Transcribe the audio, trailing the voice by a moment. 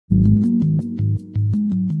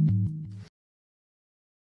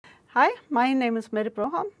Hi, my name is Mette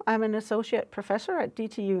Broholm. I'm an associate professor at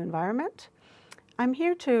DTU Environment. I'm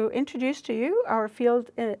here to introduce to you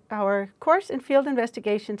our course in field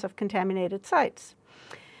investigations of contaminated sites.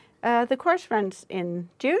 The course runs in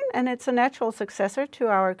June, and it's a natural successor to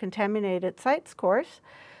our contaminated sites course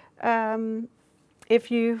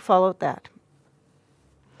if you followed that.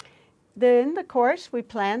 In the course, we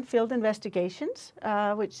plan field investigations,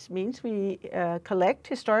 which means we collect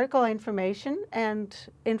historical information and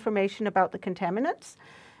information about the contaminants.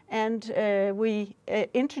 And we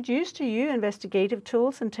introduce to you investigative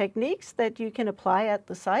tools and techniques that you can apply at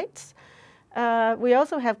the sites. We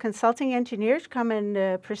also have consulting engineers come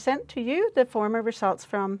and present to you the former results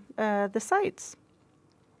from the sites.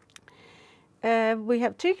 We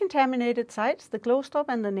have two contaminated sites, the Glostrup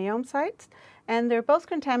and the Neum sites, and they're both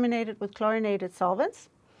contaminated with chlorinated solvents.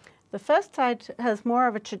 The first site has more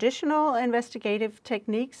of a traditional investigative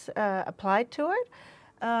techniques applied to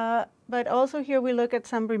it, but also here we look at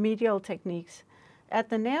some remedial techniques. At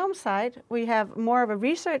the Neum site, we have more of a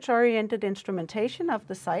research-oriented instrumentation of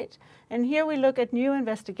the site, and here we look at new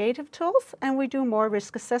investigative tools and we do more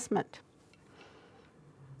risk assessment.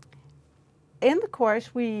 In the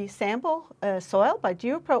course, we sample soil by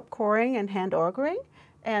geoprobe coring and hand augering,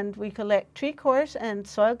 and we collect tree cores and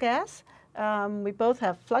soil gas. We both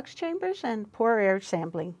have flux chambers and pore air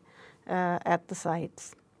sampling at the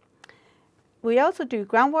sites. We also do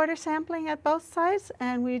groundwater sampling at both sites,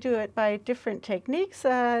 and we do it by different techniques,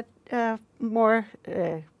 more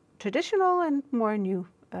traditional and more new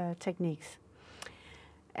techniques.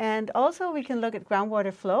 And also we can look at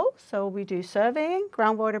groundwater flow, so we do surveying,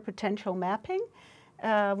 groundwater potential mapping,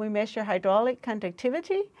 we measure hydraulic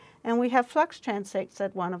conductivity, and we have flux transects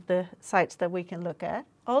at one of the sites that we can look at.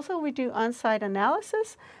 Also we do on-site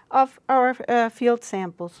analysis of our field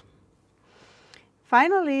samples.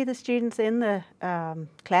 Finally, the students in the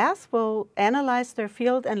class will analyze their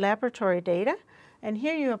field and laboratory data, and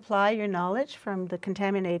here you apply your knowledge from the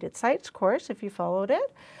Contaminated Sites course if you followed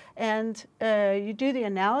it. And you do the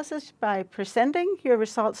analysis by presenting your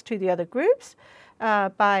results to the other groups,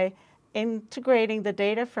 by integrating the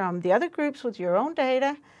data from the other groups with your own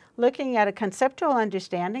data, looking at a conceptual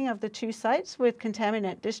understanding of the two sites with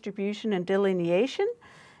contaminant distribution and delineation.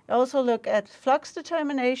 Also look at flux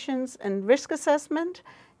determinations and risk assessment,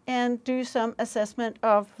 and do some assessment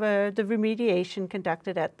of the remediation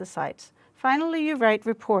conducted at the sites. Finally, you write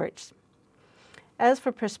reports. As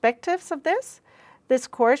for perspectives of this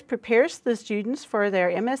course prepares the students for their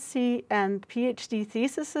MSc and PhD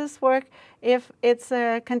thesis work if it's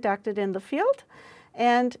conducted in the field.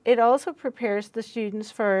 And it also prepares the students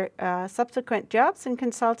for subsequent jobs in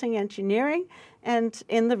consulting engineering and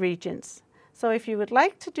in the regions. So if you would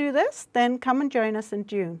like to do this, then come and join us in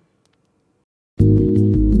June.